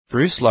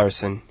Bruce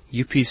Larson,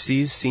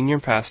 UPC's senior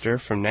pastor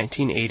from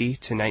 1980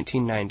 to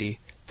 1990,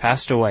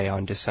 passed away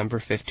on December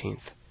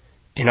 15th.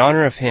 In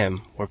honor of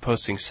him, we're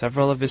posting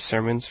several of his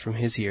sermons from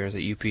his years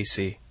at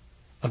UPC.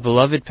 A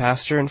beloved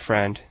pastor and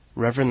friend,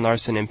 Reverend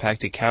Larson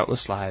impacted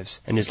countless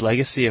lives, and his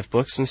legacy of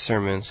books and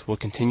sermons will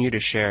continue to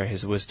share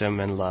his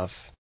wisdom and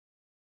love.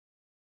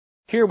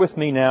 Hear with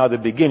me now the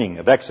beginning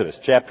of Exodus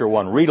chapter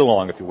 1. Read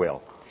along, if you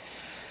will.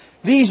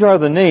 These are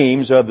the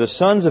names of the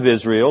sons of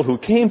Israel who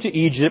came to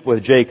Egypt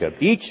with Jacob,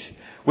 each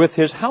with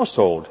his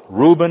household: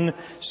 Reuben,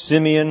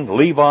 Simeon,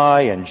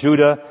 Levi, and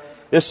Judah,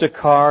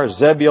 Issachar,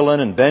 Zebulun,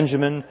 and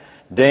Benjamin,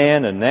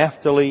 Dan, and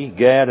Naphtali,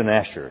 Gad, and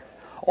Asher.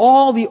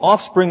 All the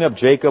offspring of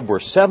Jacob were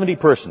 70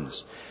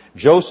 persons.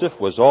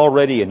 Joseph was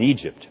already in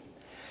Egypt.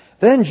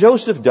 Then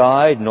Joseph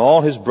died, and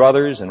all his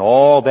brothers, and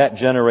all that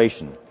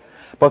generation.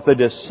 But the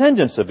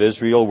descendants of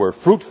Israel were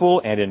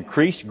fruitful and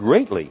increased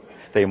greatly.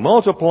 They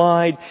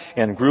multiplied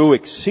and grew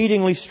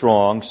exceedingly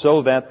strong,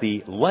 so that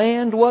the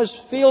land was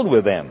filled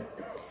with them.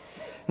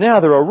 Now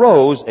there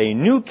arose a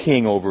new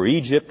king over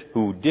Egypt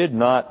who did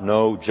not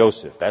know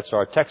Joseph. That's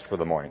our text for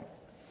the morning.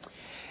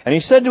 And he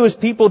said to his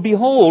people,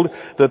 "Behold,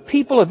 the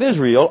people of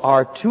Israel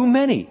are too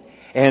many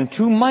and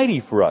too mighty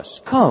for us.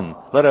 Come,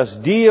 let us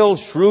deal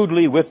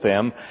shrewdly with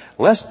them,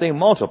 lest they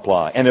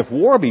multiply. And if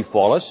war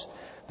befall us,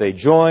 they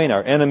join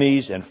our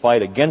enemies and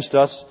fight against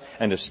us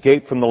and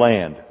escape from the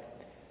land."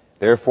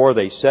 Therefore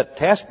they set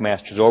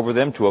taskmasters over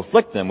them to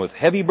afflict them with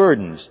heavy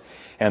burdens.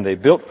 And they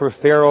built for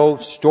Pharaoh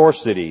store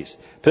cities,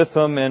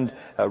 Pithom and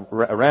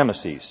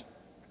Ramesses.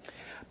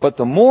 But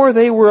the more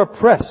they were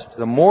oppressed,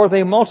 the more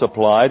they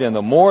multiplied, and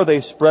the more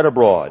they spread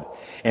abroad.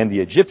 And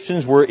the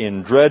Egyptians were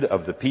in dread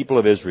of the people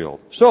of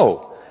Israel.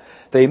 So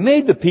they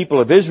made the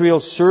people of Israel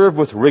serve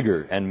with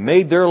rigor, and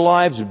made their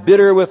lives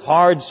bitter with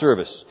hard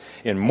service,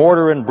 in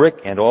mortar and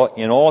brick, and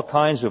in all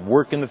kinds of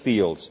work in the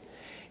fields.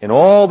 In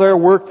all their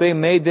work they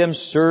made them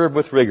serve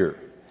with rigor.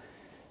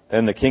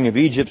 Then the king of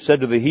Egypt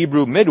said to the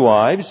Hebrew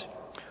midwives,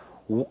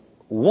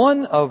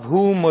 one of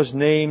whom was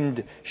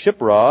named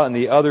Shiphrah and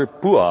the other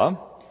Puah,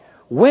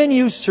 "When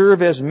you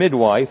serve as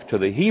midwife to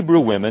the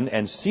Hebrew women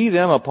and see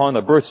them upon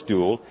the birth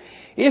stool,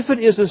 if it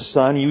is a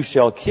son, you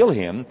shall kill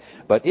him,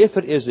 but if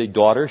it is a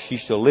daughter, she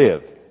shall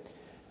live."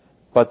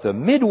 But the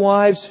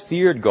midwives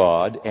feared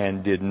God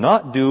and did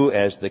not do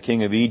as the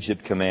king of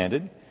Egypt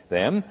commanded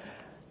them,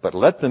 but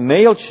let the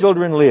male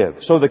children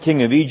live. So the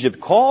king of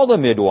Egypt called the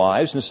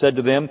midwives and said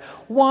to them,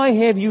 "Why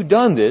have you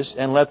done this,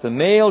 and let the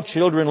male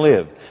children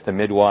live?" The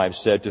midwives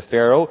said to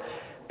Pharaoh,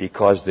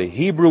 "Because the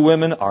Hebrew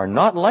women are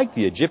not like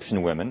the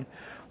Egyptian women,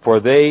 for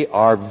they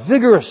are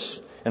vigorous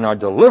and are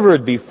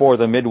delivered before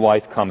the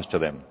midwife comes to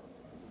them."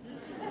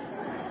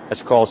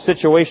 That's called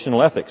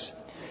situational ethics.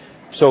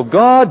 So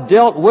God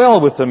dealt well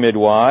with the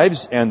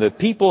midwives, and the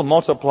people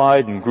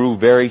multiplied and grew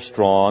very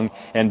strong.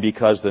 And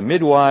because the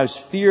midwives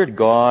feared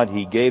God,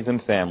 he gave them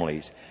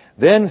families.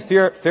 Then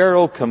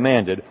Pharaoh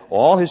commanded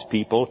all his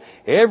people,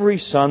 "Every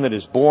son that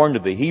is born to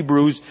the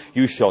Hebrews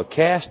you shall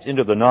cast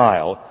into the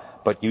Nile,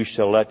 but you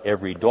shall let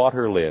every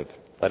daughter live."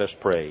 Let us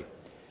pray.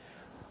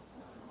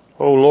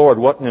 Oh Lord,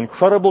 what an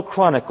incredible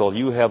chronicle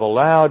you have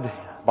allowed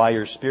by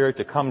your Spirit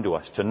to come to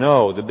us, to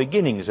know the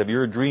beginnings of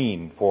your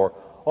dream for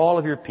all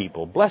of your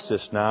people. Bless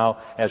us now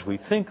as we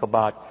think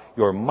about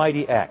your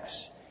mighty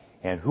acts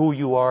and who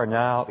you are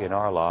now in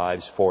our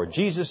lives. For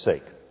Jesus'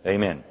 sake,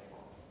 amen.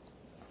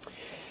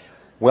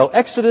 Well,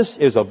 Exodus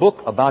is a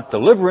book about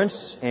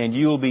deliverance, and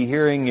you'll be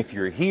hearing, if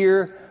you're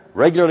here,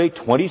 regularly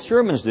 20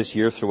 sermons this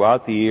year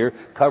throughout the year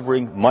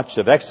covering much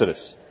of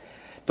Exodus.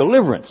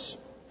 Deliverance.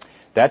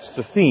 That's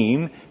the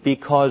theme,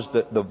 because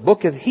the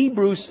book of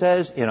Hebrews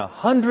says in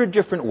 100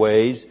 different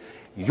ways,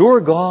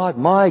 your God,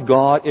 my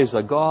God, is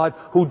a God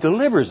who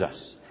delivers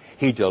us.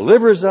 He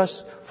delivers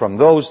us from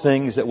those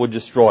things that would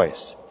destroy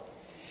us.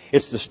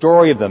 It's the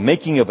story of the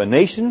making of a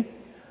nation,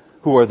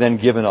 who are then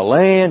given a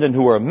land and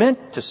who are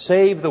meant to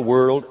save the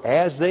world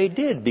as they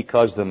did,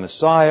 because the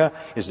Messiah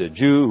is a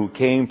Jew who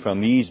came from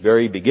these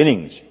very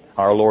beginnings,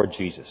 our Lord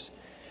Jesus.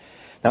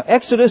 Now,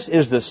 Exodus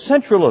is the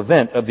central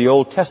event of the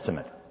Old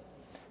Testament,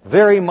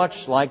 very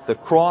much like the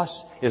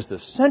cross is the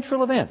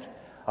central event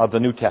of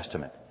the New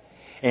Testament.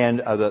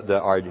 And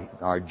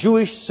our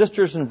Jewish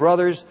sisters and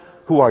brothers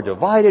who are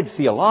divided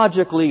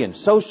theologically and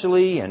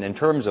socially and in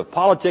terms of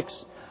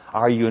politics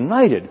are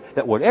united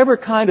that whatever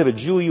kind of a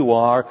Jew you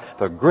are,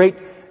 the great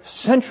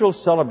central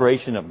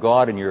celebration of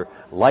God in your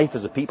life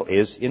as a people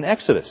is in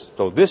Exodus.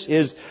 So this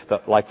is,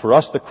 like for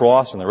us, the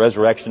cross and the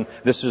resurrection,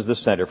 this is the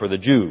center for the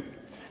Jew.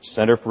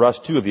 Center for us,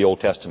 too, of the Old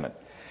Testament.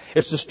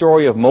 It's the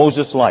story of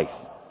Moses' life.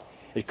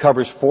 It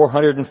covers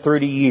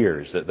 430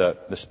 years, the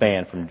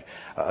span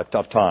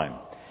of time.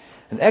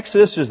 And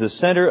Exodus is the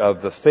center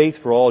of the faith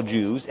for all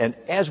Jews. And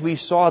as we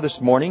saw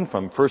this morning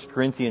from 1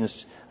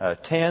 Corinthians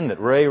 10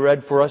 that Ray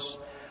read for us,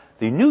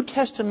 the New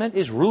Testament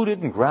is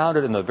rooted and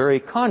grounded in the very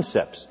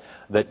concepts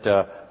that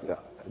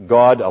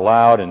God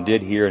allowed and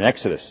did here in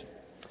Exodus.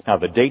 Now,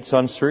 the date's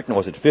uncertain.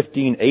 Was it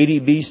 1580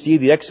 BC,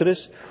 the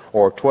Exodus,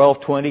 or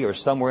 1220, or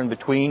somewhere in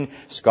between?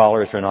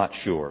 Scholars are not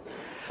sure.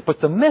 But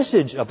the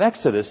message of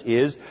Exodus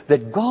is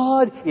that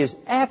God is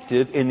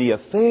active in the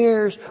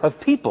affairs of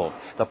people.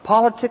 The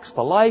politics,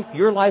 the life,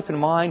 your life and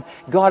mine.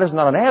 God is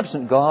not an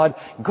absent God.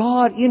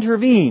 God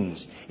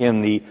intervenes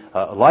in the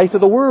life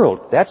of the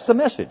world. That's the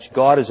message.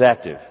 God is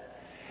active.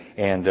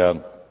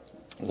 And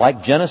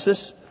like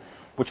Genesis,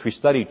 which we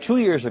studied 2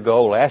 years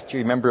ago, last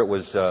year, remember it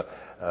was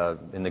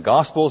in the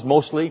Gospels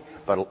mostly,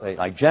 but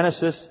like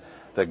Genesis,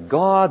 the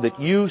God that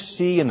you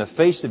see in the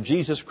face of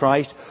Jesus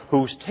Christ,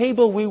 whose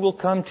table we will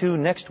come to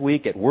next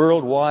week at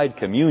Worldwide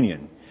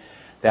Communion,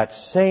 that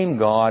same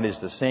God is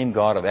the same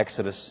God of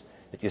Exodus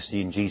that you see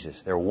in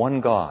Jesus. They're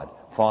one God,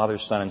 Father,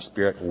 Son, and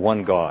Spirit,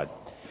 one God.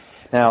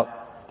 Now,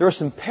 there are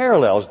some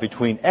parallels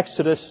between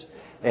Exodus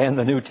and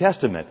the New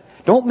Testament.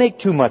 Don't make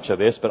too much of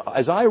this, but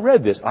as I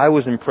read this, I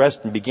was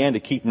impressed and began to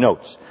keep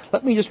notes.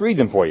 Let me just read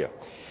them for you.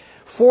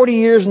 40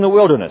 years in the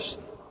wilderness,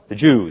 the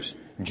Jews.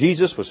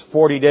 Jesus was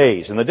 40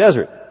 days in the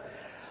desert.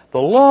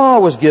 The law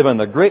was given,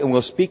 and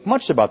we'll speak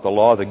much about the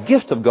law, the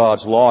gift of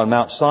God's law on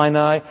Mount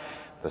Sinai.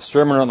 The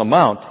Sermon on the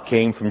Mount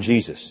came from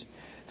Jesus.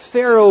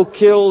 Pharaoh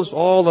kills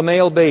all the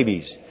male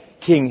babies.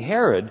 King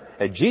Herod,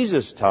 at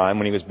Jesus' time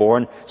when he was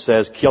born,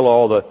 says, kill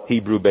all the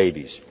Hebrew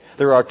babies.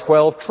 There are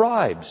 12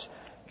 tribes.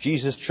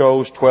 Jesus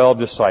chose 12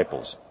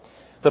 disciples.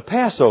 The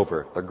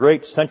Passover, the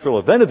great central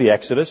event of the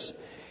Exodus,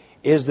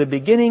 is the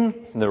beginning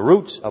and the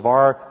roots of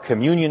our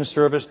communion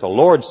service, the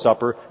Lord's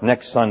Supper,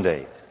 next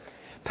Sunday.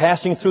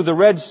 Passing through the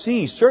Red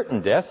Sea,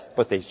 certain death,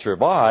 but they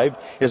survived,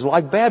 is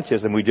like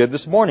baptism we did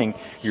this morning.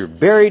 You're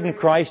buried in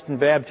Christ in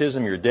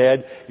baptism, you're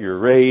dead, you're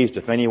raised.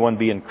 If anyone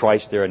be in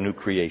Christ, they're a new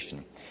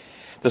creation.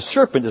 The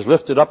serpent is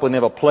lifted up when they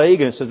have a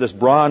plague, and it says this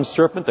bronze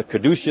serpent, the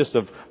caduceus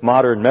of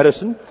modern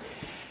medicine.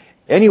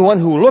 Anyone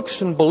who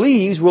looks and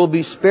believes will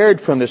be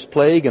spared from this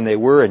plague, and they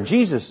were. And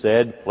Jesus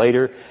said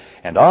later,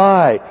 and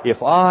I,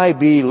 if I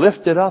be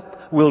lifted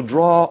up, will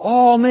draw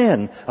all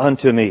men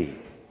unto me.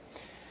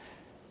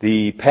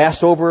 The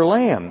Passover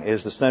lamb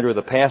is the center of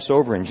the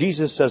Passover, and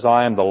Jesus says,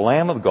 I am the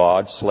Lamb of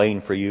God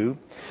slain for you.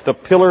 The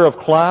pillar of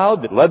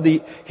cloud that led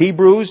the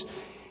Hebrews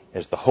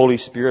is the Holy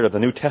Spirit of the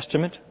New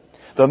Testament.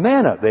 The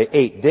manna they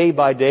ate day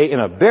by day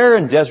in a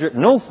barren desert,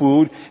 no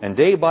food, and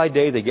day by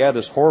day they gathered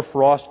this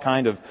hoarfrost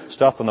kind of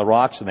stuff on the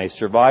rocks, and they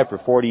survived for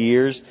 40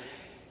 years.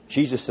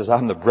 Jesus says,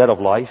 I'm the bread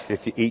of life.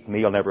 If you eat me,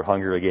 you'll never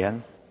hunger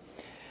again.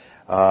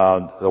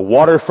 The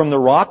water from the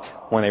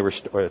rock, when they were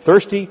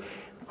thirsty,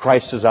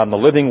 Christ says, I'm the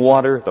living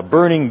water, the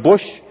burning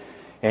bush,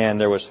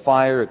 and there was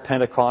fire at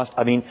Pentecost.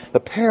 I mean, the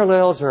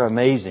parallels are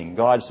amazing.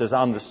 God says,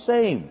 I'm the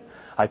same.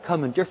 I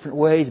come in different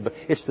ways, but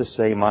it's the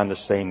same. I'm the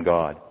same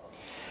God.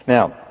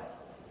 Now,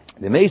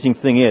 the amazing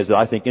thing is, that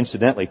I think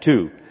incidentally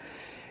too,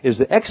 is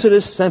that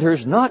Exodus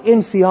centers not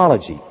in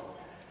theology,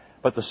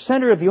 but the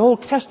center of the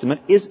Old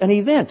Testament is an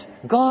event.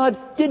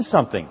 God did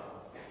something.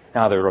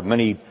 Now, there are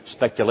many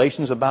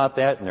speculations about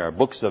that, and there are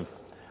books of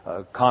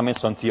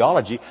comments on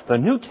theology. The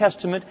New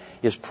Testament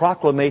is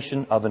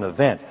proclamation of an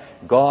event.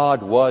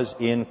 God was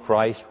in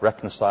Christ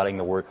reconciling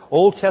the world.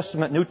 Old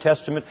Testament, New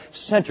Testament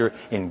center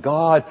in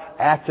God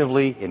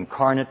actively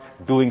incarnate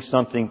doing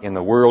something in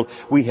the world.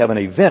 We have an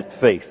event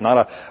faith, not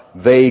a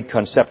vague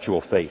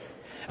conceptual faith.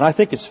 And I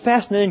think it's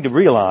fascinating to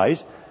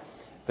realize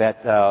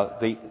that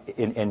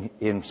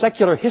in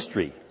secular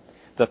history,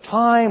 the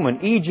time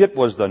when Egypt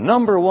was the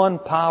number one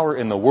power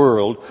in the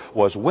world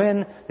was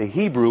when the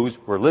Hebrews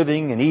were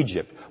living in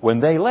Egypt. When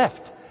they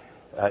left,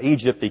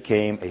 Egypt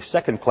became a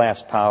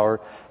second-class power.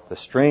 The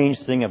strange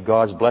thing of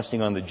God's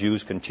blessing on the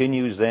Jews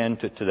continues then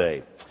to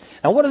today.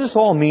 Now, what does this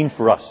all mean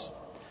for us?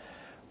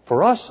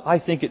 For us, I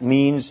think it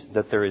means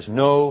that there is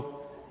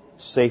no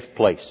safe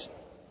place.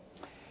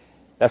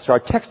 That's our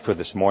text for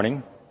this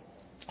morning.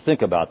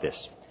 Think about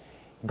this.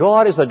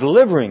 God is a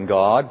delivering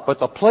God, but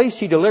the place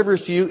He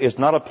delivers to you is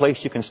not a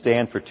place you can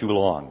stand for too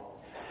long.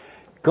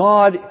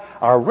 God,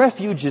 our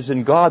refuge is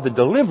in God the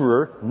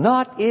deliverer,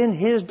 not in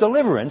His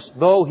deliverance,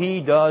 though He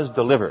does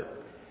deliver.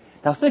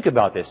 Now think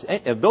about this.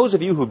 Those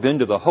of you who've been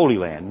to the Holy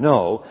Land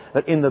know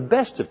that in the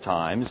best of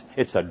times,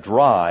 it's a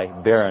dry,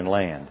 barren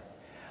land.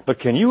 But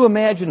can you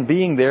imagine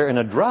being there in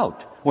a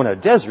drought, when a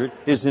desert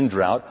is in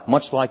drought,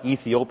 much like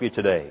Ethiopia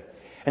today?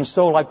 And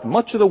so, like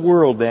much of the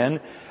world then,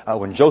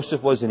 when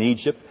Joseph was in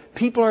Egypt,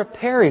 people are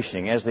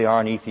perishing as they are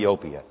in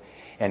Ethiopia.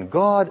 And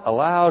God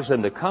allows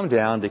them to come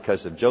down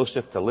because of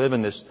Joseph to live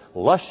in this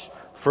lush,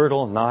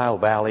 fertile Nile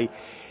Valley.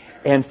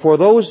 And for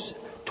those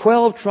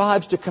 12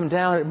 tribes to come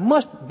down, it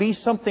must be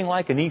something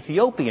like an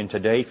Ethiopian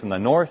today from the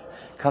north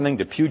coming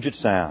to Puget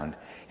Sound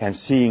and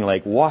seeing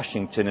Lake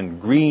Washington and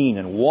green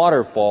and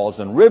waterfalls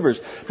and rivers.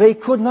 They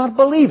could not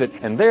believe it.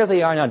 And there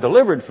they are now,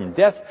 delivered from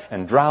death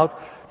and drought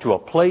to a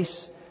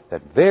place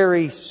that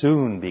very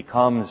soon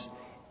becomes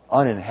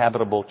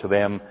uninhabitable to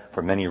them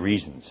for many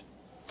reasons.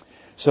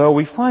 So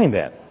we find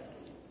that.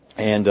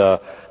 And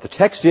the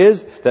text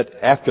is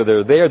that after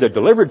they're there, they're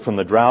delivered from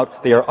the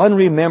drought. They are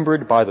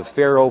unremembered by the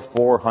Pharaoh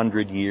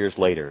 400 years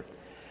later.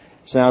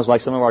 Sounds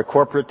like some of our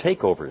corporate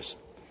takeovers.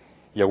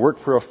 You work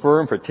for a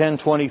firm for 10,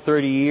 20,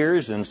 30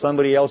 years, and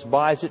somebody else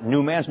buys it,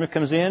 new management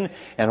comes in,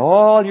 and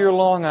all your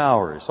long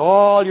hours,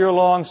 all your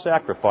long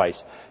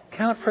sacrifice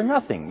count for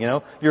nothing,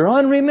 You're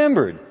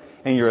unremembered.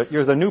 And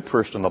you're the new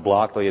person on the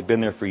block, though you've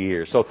been there for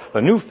years. So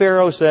the new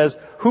Pharaoh says,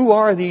 who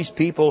are these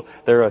people?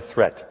 They're a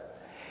threat.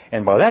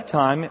 And by that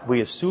time,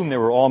 we assume there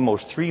were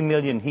almost 3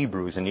 million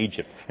Hebrews in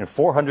Egypt. In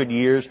 400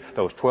 years,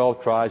 those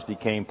 12 tribes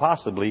became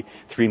possibly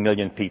 3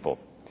 million people.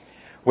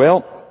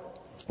 Well,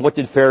 what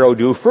did Pharaoh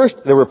do?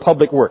 First, there were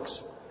public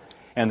works.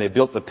 And they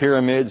built the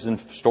pyramids and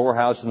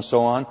storehouses and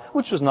so on,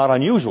 which was not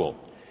unusual.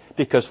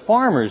 Because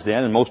farmers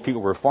then, and most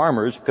people were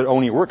farmers, could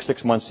only work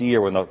 6 months a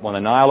year. When the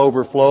Nile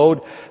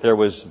overflowed, there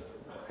was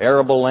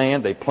arable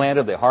land. They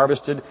planted, they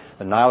harvested.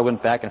 The Nile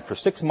went back, and for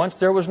 6 months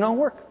there was no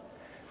work.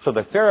 So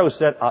the Pharaoh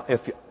said,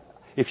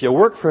 if you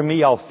work for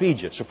me, I'll feed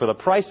you. So for the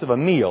price of a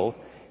meal,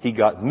 he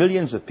got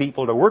millions of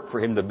people to work for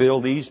him to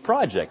build these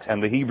projects,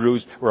 and the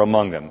Hebrews were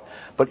among them.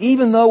 But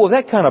even though with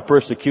that kind of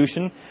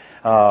persecution,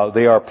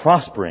 they are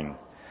prospering.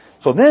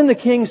 So then the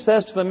king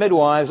says to the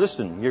midwives,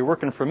 listen, you're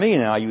working for me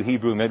now, you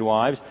Hebrew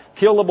midwives.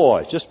 Kill the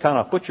boys. Just kind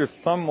of put your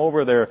thumb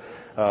over their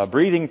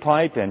breathing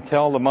pipe and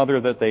tell the mother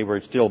that they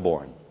were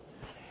stillborn.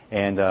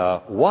 And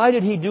why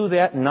did he do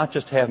that and not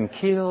just have them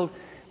killed?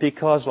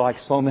 Because like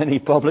so many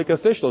public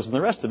officials and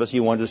the rest of us, he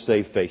wanted to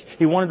save face.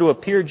 He wanted to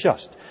appear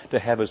just, to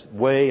have his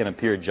way and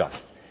appear just.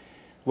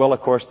 Well,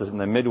 of course, the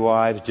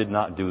midwives did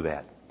not do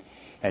that.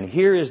 And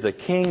here is the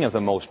king of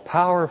the most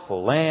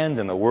powerful land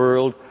in the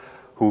world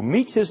who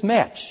meets his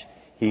match.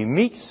 He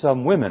meets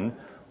some women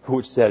who,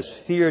 it says,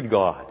 feared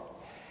God.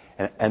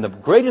 And the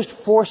greatest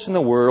force in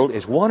the world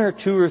is 1 or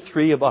 2 or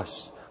 3 of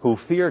us who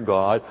fear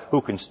God,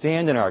 who can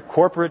stand in our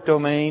corporate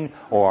domain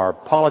or our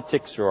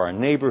politics or our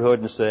neighborhood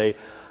and say,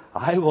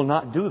 I will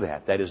not do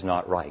that. That is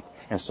not right.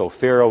 And so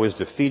Pharaoh is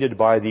defeated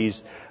by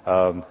these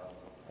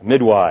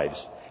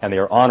midwives, and they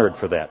are honored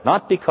for that.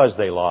 Not because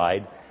they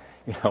lied.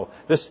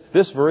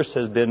 This verse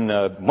has been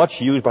much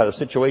used by the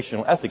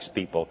situational ethics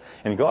people,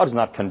 and God's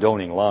not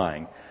condoning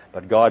lying.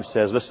 But God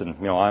says, listen,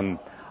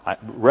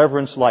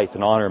 reverence life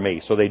and honor me.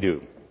 So they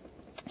do.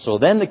 So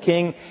then the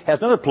king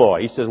has another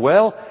ploy. He says,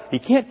 well, he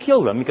can't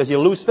kill them because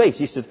he'll lose face.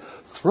 He says,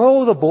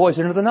 throw the boys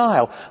into the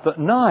Nile. The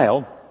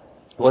Nile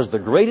was the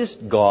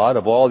greatest god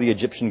of all the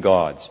Egyptian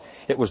gods.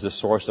 It was the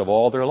source of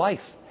all their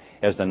life.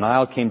 As the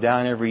Nile came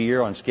down every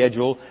year on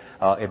schedule,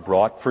 it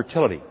brought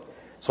fertility.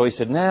 So he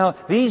said, now,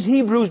 these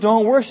Hebrews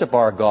don't worship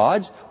our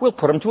gods. We'll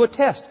put them to a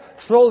test.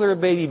 Throw their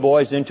baby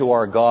boys into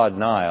our god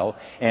Nile,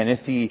 and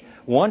if he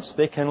wants,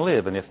 they can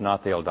live, and if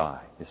not, they'll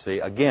die. You see,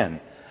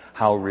 again,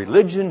 how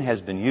religion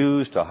has been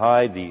used to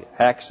hide the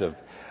acts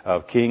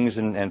of kings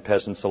and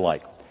peasants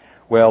alike.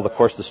 Well, of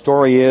course, the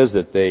story is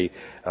that the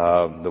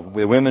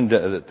women,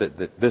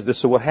 this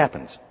is what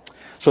happens.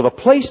 So the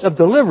place of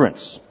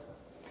deliverance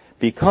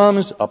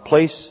becomes a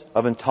place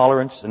of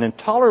intolerance, an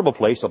intolerable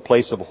place, a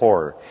place of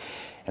horror.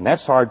 And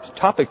that's our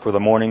topic for the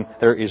morning.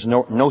 There is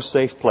no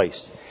safe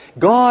place.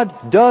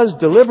 God does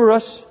deliver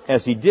us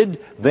as He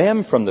did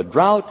them from the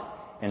drought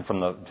and from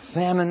the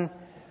famine.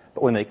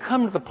 But when they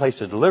come to the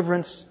place of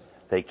deliverance,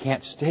 they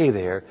can't stay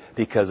there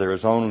because there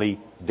is only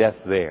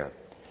death there.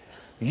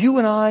 You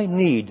and I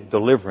need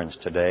deliverance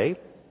today.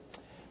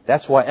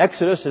 That's why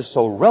Exodus is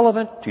so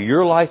relevant to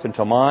your life and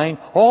to mine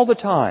all the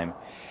time.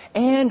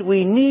 And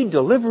we need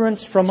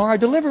deliverance from our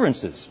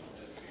deliverances.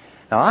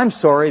 Now, I'm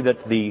sorry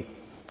that the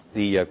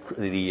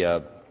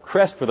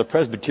crest for the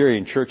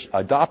Presbyterian Church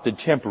adopted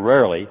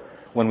temporarily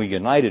when we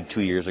united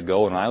 2 years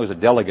ago, and I was a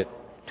delegate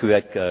to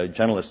that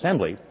General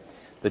Assembly.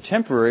 The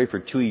temporary for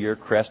 2-year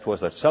crest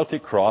was a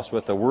Celtic cross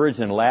with the words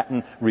in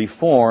Latin,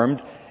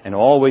 reformed and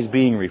always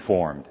being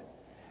reformed.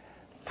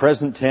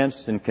 Present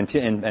tense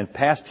and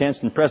past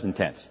tense and present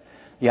tense.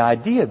 The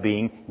idea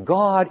being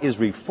God is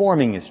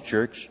reforming His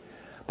church,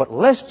 but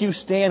lest you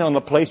stand on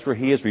the place where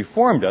He has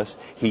reformed us,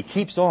 He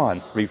keeps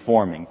on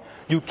reforming.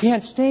 You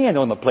can't stand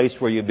on the place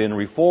where you've been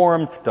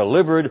reformed,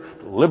 delivered,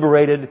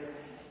 liberated.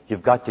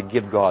 You've got to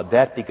give God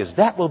that, because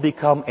that will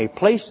become a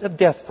place of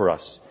death for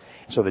us.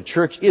 So the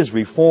church is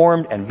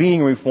reformed and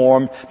being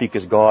reformed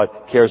because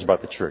God cares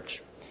about the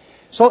church.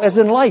 So as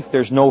in life,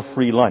 there's no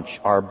free lunch.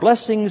 Our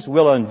blessings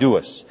will undo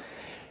us.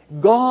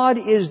 God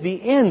is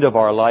the end of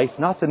our life,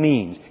 not the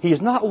means. He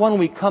is not one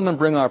we come and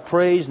bring our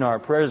praise and our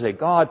prayers and say,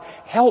 God,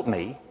 help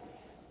me.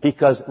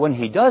 Because when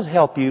He does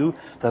help you,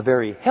 the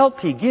very help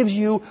He gives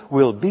you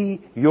will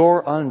be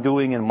your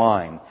undoing and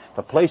mine.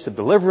 The place of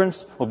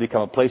deliverance will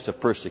become a place of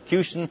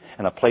persecution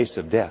and a place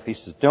of death. He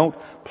says, don't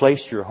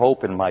place your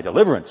hope in my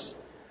deliverance.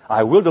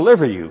 I will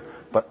deliver you,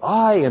 but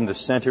I am the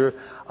center.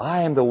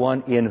 I am the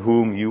one in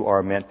whom you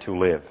are meant to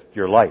live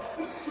your life.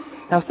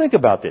 Now think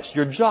about this.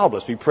 You're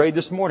jobless. We prayed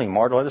this morning.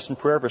 Marta led us in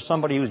prayer for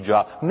somebody who's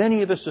jobless.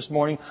 Many of us this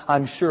morning,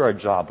 I'm sure, are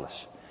jobless.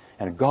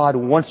 And God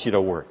wants you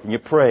to work. And you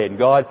pray, and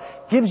God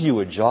gives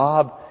you a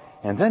job.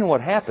 And then what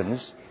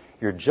happens?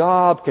 Your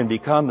job can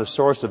become the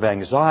source of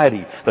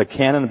anxiety, the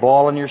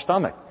cannonball in your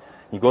stomach.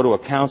 You go to a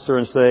counselor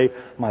and say,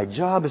 my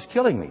job is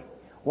killing me.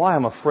 Why?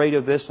 I'm afraid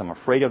of this, I'm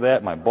afraid of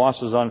that, my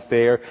boss is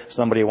unfair,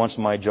 somebody wants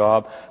my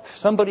job.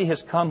 Somebody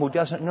has come who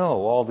doesn't know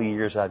all the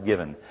years I've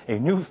given. A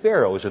new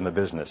Pharaoh is in the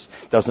business,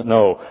 doesn't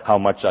know how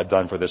much I've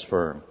done for this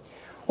firm.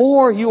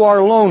 Or you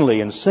are lonely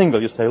and single.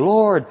 You say,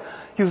 Lord,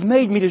 you've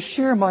made me to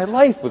share my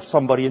life with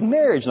somebody in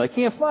marriage, and I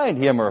can't find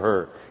him or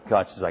her.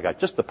 God says, I got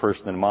just the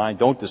person in mind.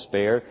 Don't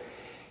despair.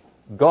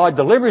 God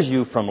delivers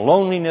you from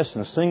loneliness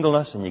and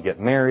singleness, and you get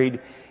married,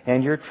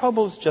 and your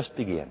troubles just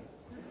begin.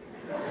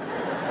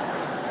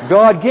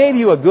 God gave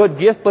you a good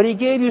gift, but He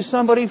gave you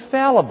somebody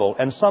fallible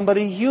and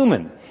somebody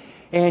human.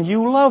 And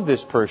you love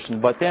this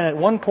person, but then at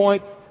one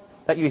point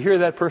that you hear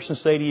that person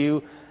say to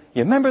you,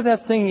 you remember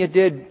that thing you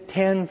did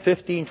 10,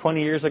 15,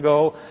 20 years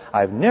ago?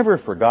 I've never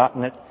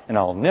forgotten it, and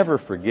I'll never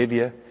forgive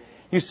you.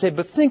 You say,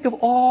 but think of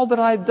all that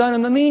I've done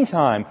in the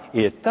meantime.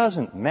 It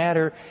doesn't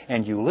matter,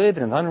 and you live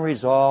in an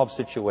unresolved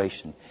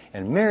situation.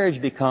 And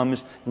marriage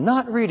becomes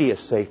not really a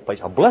safe place.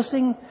 A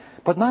blessing,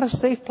 but not a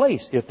safe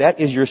place, if that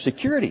is your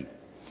security.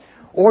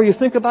 Or you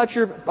think about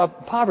your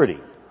poverty.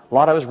 A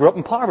lot of us grew up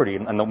in poverty,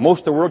 and most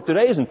of the world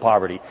today is in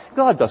poverty.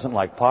 God doesn't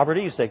like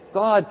poverty. You say,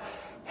 God,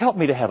 help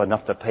me to have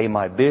enough to pay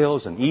my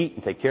bills and eat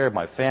and take care of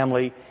my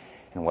family.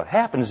 And what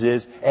happens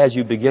is, as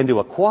you begin to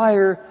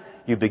acquire,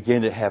 you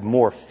begin to have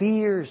more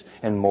fears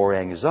and more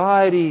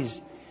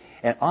anxieties.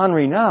 And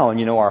Henri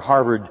Nouwen, our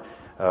Harvard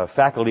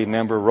faculty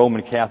member,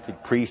 Roman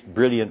Catholic priest,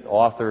 brilliant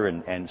author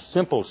and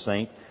simple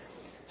saint,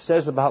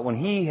 says about when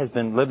he has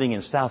been living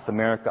in South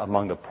America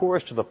among the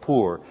poorest of the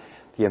poor,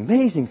 the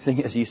amazing thing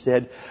is, he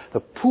said,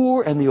 the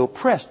poor and the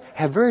oppressed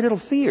have very little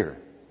fear.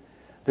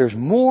 There's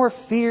more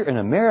fear in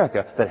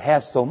America that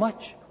has so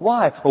much.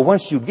 Why? Well,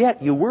 once you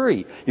get, you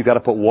worry. You've got to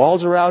put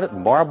walls around it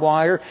and barbed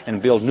wire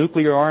and build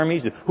nuclear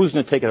armies. Who's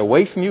going to take it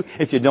away from you?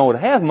 If you don't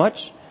have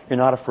much, you're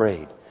not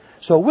afraid.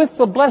 So with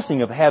the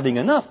blessing of having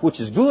enough, which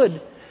is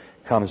good,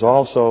 comes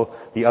also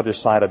the other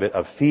side of it,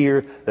 of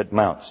fear that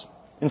mounts.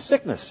 In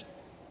sickness.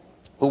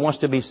 Who wants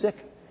to be sick?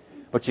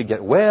 But you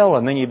get well,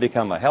 and then you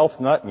become a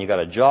health nut, and you got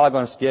to jog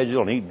on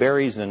schedule and eat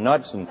berries and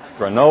nuts and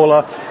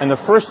granola. And the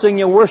first thing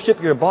you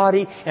worship your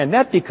body, and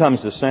that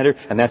becomes the center,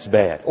 and that's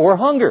bad. Or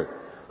hunger.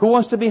 Who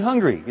wants to be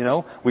hungry?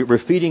 We're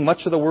feeding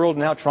much of the world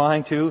now,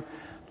 trying to.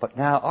 But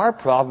now our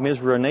problem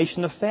is we're a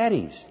nation of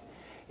fatties.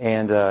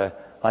 And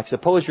like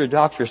suppose your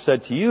doctor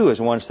said to you,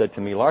 as one said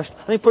to me, Larson,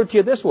 let me put it to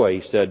you this way.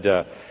 He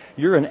said,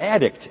 you're an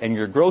addict, and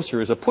your grocer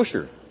is a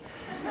pusher.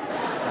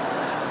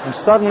 And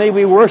suddenly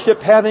we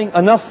worship having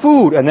enough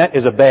food, and that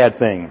is a bad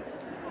thing.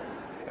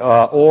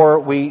 Or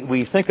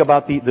we think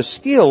about the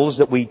skills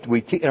that we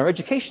teach in our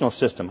educational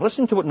system.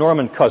 Listen to what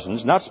Norman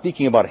Cousins, not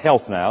speaking about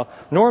health now,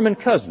 Norman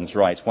Cousins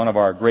writes, one of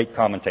our great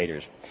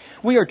commentators.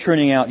 We are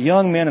turning out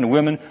young men and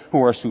women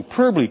who are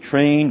superbly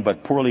trained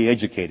but poorly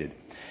educated.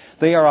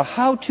 They are a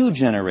how-to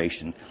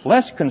generation,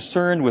 less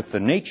concerned with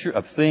the nature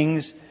of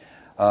things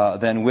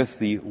than with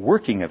the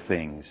working of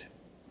things.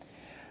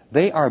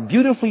 They are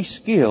beautifully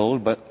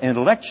skilled, but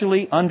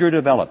intellectually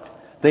underdeveloped.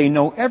 They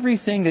know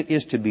everything that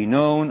is to be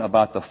known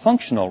about the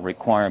functional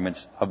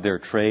requirements of their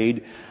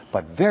trade,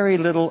 but very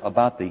little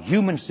about the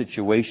human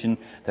situation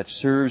that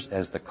serves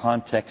as the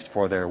context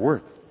for their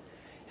work.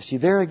 You see,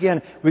 there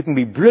again, we can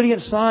be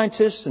brilliant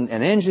scientists and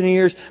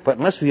engineers, but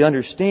unless we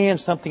understand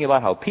something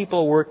about how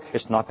people work,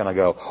 it's not going to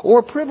go.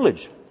 Or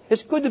privilege.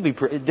 It's good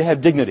to have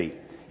dignity.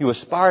 You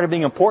aspire to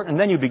being important, and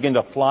then you begin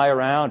to fly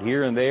around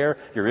here and there.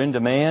 You're in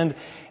demand,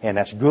 and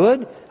that's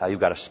good. You've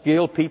got a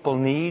skill people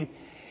need.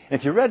 And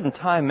if you read in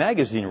Time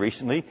magazine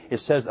recently, it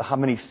says how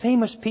many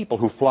famous people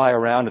who fly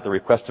around at the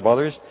request of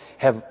others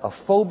have a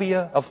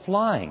phobia of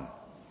flying.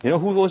 You know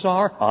who those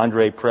are?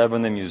 Andre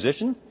Previn, the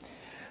musician.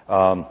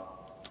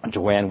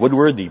 Joanne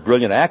Woodward, the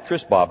brilliant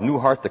actress. Bob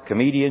Newhart, the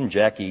comedian.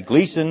 Jackie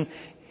Gleason.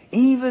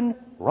 Even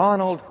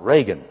Ronald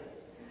Reagan.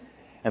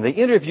 And they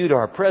interviewed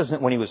our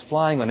president when he was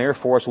flying on Air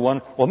Force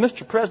One. Well,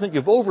 Mr. President,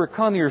 you've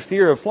overcome your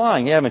fear of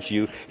flying, haven't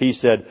you? He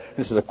said,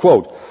 this is a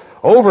quote,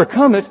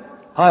 overcome it?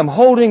 I'm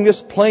holding this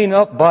plane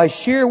up by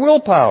sheer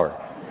willpower.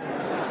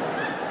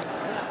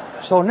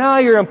 So now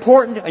you're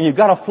important and you've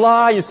got to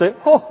fly. You say,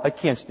 oh, I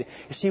can't stay.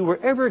 You see,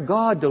 wherever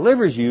God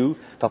delivers you,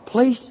 the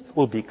place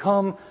will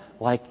become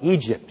like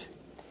Egypt.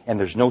 And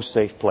there's no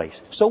safe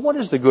place. So what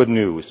is the good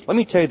news? Let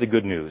me tell you the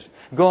good news.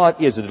 God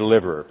is a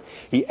deliverer.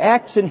 He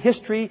acts in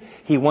history.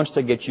 He wants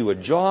to get you a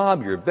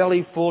job, your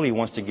belly full. He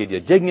wants to give you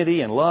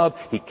dignity and love.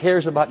 He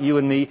cares about you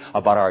and me,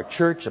 about our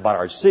church, about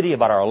our city,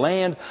 about our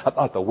land,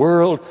 about the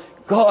world.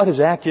 God is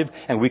active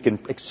and we can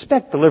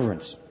expect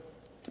deliverance.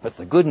 But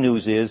the good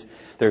news is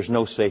there's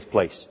no safe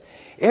place.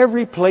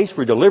 Every place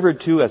we're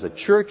delivered to as a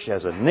church,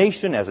 as a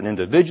nation, as an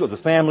individual, as a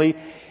family,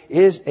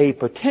 is a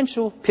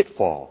potential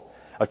pitfall.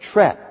 A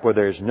trap where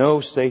there's no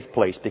safe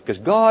place, because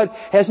God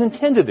has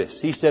intended this.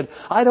 He said,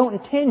 I don't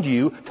intend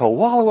you to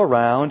wallow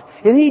around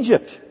in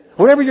Egypt,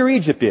 wherever your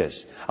Egypt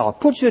is. I'll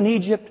put you in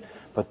Egypt,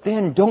 but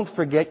then don't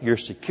forget your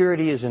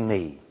security is in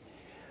me.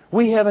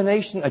 We have a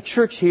nation, a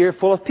church here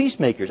full of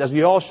peacemakers, as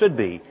we all should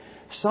be.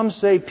 Some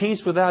say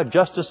peace without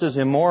justice is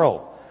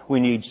immoral.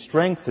 We need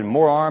strength and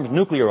more arms,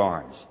 nuclear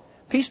arms.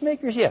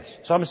 Peacemakers, yes.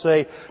 Some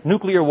say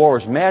nuclear war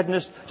is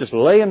madness. Just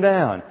lay them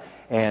down.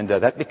 And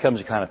that becomes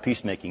a kind of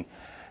peacemaking.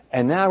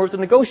 And now we're at the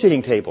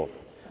negotiating table.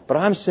 But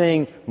I'm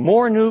saying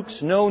more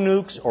nukes, no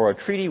nukes, or a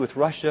treaty with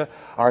Russia,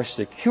 our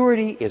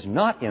security is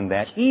not in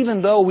that,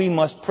 even though we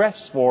must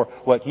press for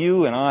what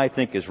you and I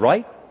think is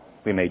right.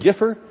 We may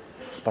differ,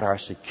 but our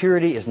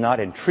security is not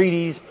in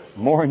treaties,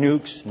 more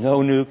nukes, no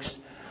nukes.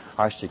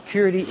 Our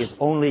security is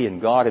only in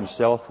God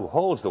Himself, who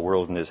holds the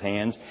world in His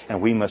hands,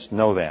 and we must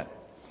know that.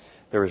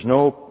 There is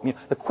no...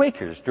 the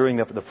Quakers, during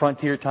the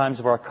frontier times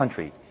of our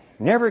country,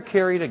 never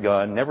carried a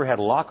gun, never had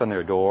a lock on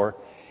their door,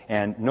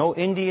 and no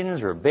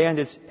Indians or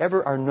bandits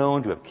ever are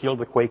known to have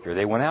killed a Quaker.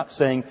 They went out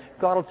saying,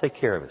 God will take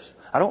care of us.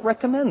 I don't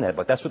recommend that,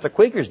 but that's what the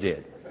Quakers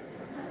did.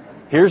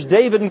 Here's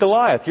David and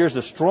Goliath. Here's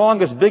the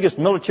strongest, biggest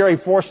military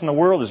force in the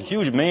world, this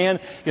huge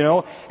man,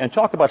 and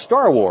talk about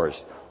Star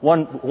Wars.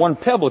 One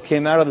pebble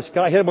came out of the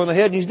sky, hit him on the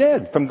head, and he's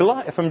dead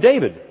from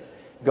David.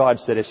 God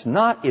said, it's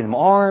not in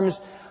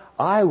arms.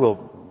 I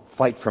will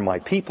fight for my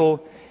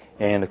people.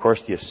 And, of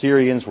course, the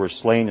Assyrians were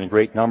slain in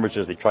great numbers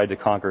as they tried to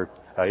conquer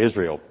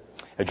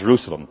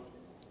Jerusalem.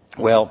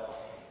 Well,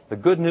 the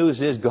good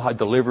news is God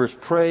delivers.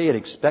 Pray and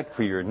expect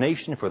for your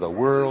nation, for the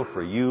world,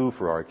 for you,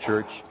 for our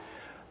church.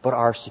 But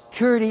our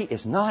security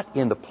is not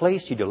in the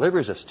place He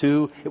delivers us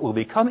to. It will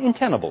become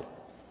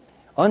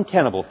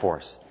untenable for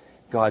us.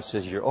 God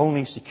says, your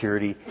only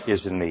security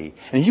is in me.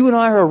 And you and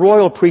I are a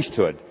royal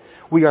priesthood.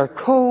 We are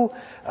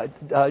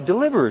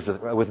co-deliverers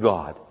with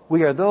God.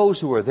 We are those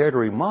who are there to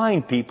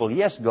remind people,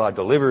 yes, God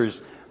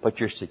delivers, but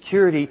your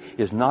security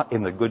is not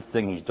in the good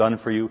thing He's done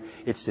for you.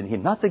 It's in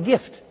Him, not the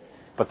gift,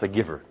 but the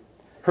giver.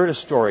 Heard a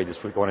story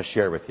this week I want to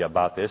share with you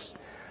about this.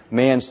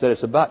 Man said,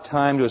 it's about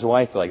time to his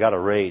wife that I got a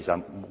raise.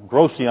 I'm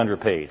grossly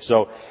underpaid.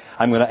 So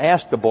I'm going to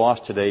ask the boss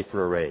today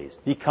for a raise.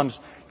 He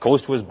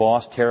goes to his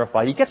boss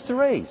terrified. He gets the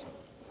raise.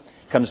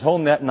 Comes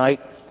home that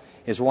night.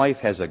 His wife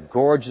has a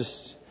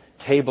gorgeous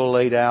table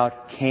laid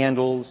out,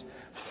 candles,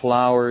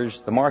 flowers.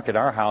 The mark at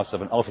our house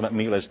of an ultimate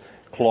meal is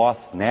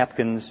cloth,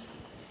 napkins.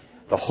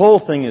 The whole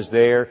thing is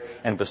there.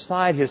 And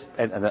beside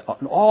and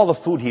all the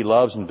food he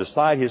loves, and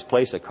beside his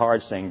place a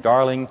card saying,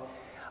 darling,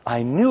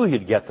 I knew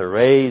you'd get the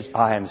raise.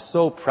 I am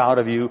so proud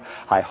of you.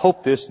 I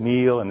hope this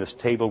meal and this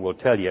table will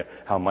tell you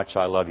how much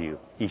I love you.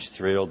 He's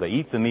thrilled. They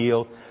eat the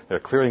meal.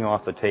 They're clearing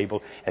off the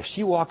table. As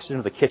she walks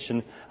into the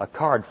kitchen, a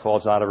card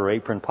falls out of her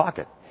apron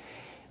pocket.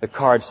 The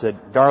card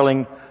said,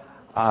 darling,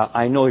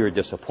 I know you're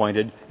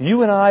disappointed.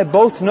 You and I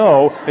both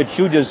know that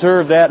you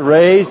deserve that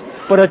raise,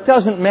 but it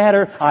doesn't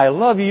matter. I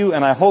love you,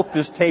 and I hope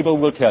this table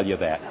will tell you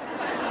that.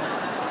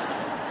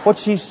 What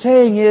she's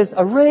saying is,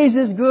 a raise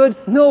is good,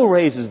 no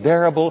raise is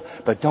bearable,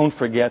 but don't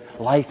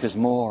forget, life is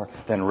more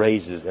than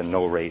raises and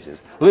no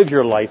raises. Live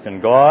your life in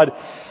God.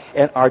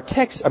 And our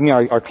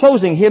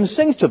closing hymn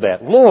sings to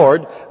that.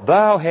 Lord,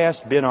 Thou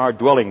hast been our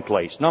dwelling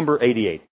place. Number 88.